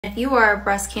If you are a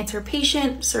breast cancer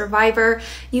patient, survivor,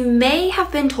 you may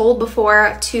have been told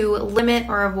before to limit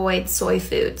or avoid soy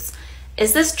foods.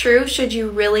 Is this true? Should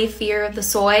you really fear the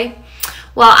soy?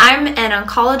 Well, I'm an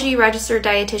oncology registered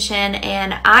dietitian,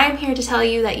 and I'm here to tell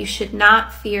you that you should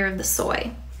not fear the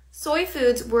soy. Soy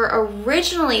foods were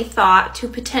originally thought to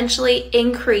potentially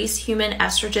increase human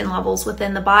estrogen levels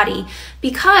within the body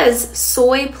because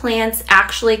soy plants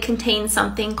actually contain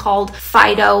something called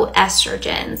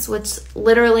phytoestrogens, which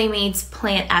literally means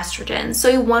plant estrogens.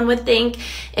 So one would think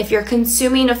if you're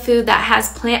consuming a food that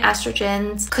has plant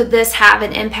estrogens, could this have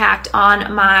an impact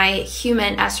on my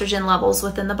human estrogen levels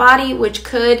within the body, which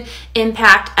could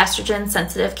impact estrogen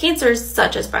sensitive cancers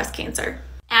such as breast cancer?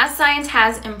 As science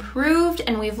has improved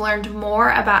and we've learned more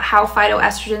about how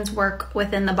phytoestrogens work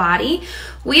within the body,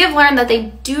 we have learned that they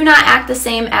do not act the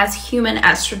same as human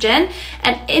estrogen.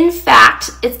 And in fact,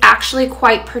 it's actually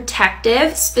quite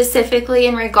protective, specifically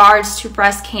in regards to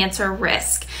breast cancer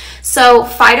risk. So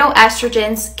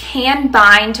phytoestrogens can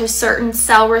bind to certain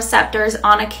cell receptors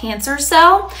on a cancer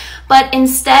cell, but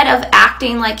instead of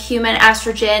acting like human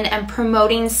estrogen and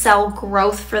promoting cell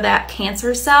growth for that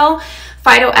cancer cell,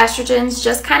 phytoestrogens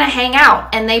just kind of hang out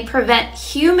and they prevent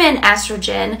human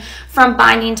estrogen from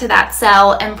binding to that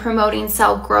cell and promoting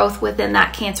cell growth within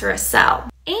that cancerous cell.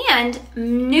 And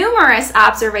numerous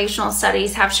observational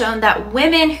studies have shown that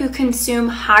women who consume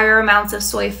higher amounts of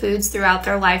soy foods throughout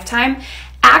their lifetime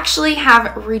actually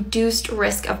have reduced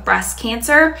risk of breast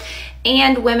cancer,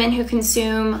 and women who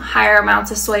consume higher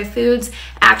amounts of soy foods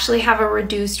actually have a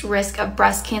reduced risk of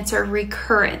breast cancer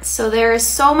recurrence. So there is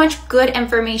so much good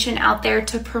information out there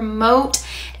to promote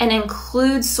and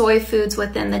include soy foods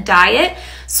within the diet.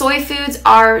 Soy foods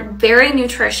are very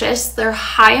nutritious. They're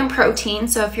high in protein.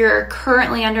 So if you're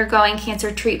currently undergoing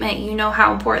cancer treatment, you know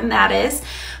how important that is.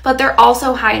 But they're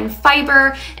also high in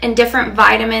fiber and different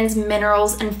vitamins,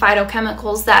 minerals, and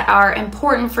phytochemicals that are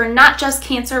important for not just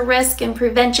cancer risk and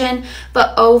prevention,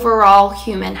 but overall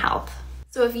human health.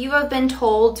 So if you have been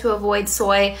told to avoid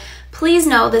soy, please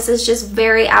know this is just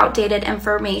very outdated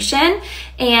information,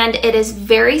 and it is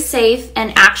very safe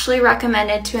and actually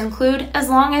recommended to include as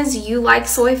long as you like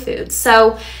soy foods.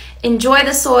 So enjoy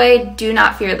the soy, do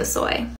not fear the soy.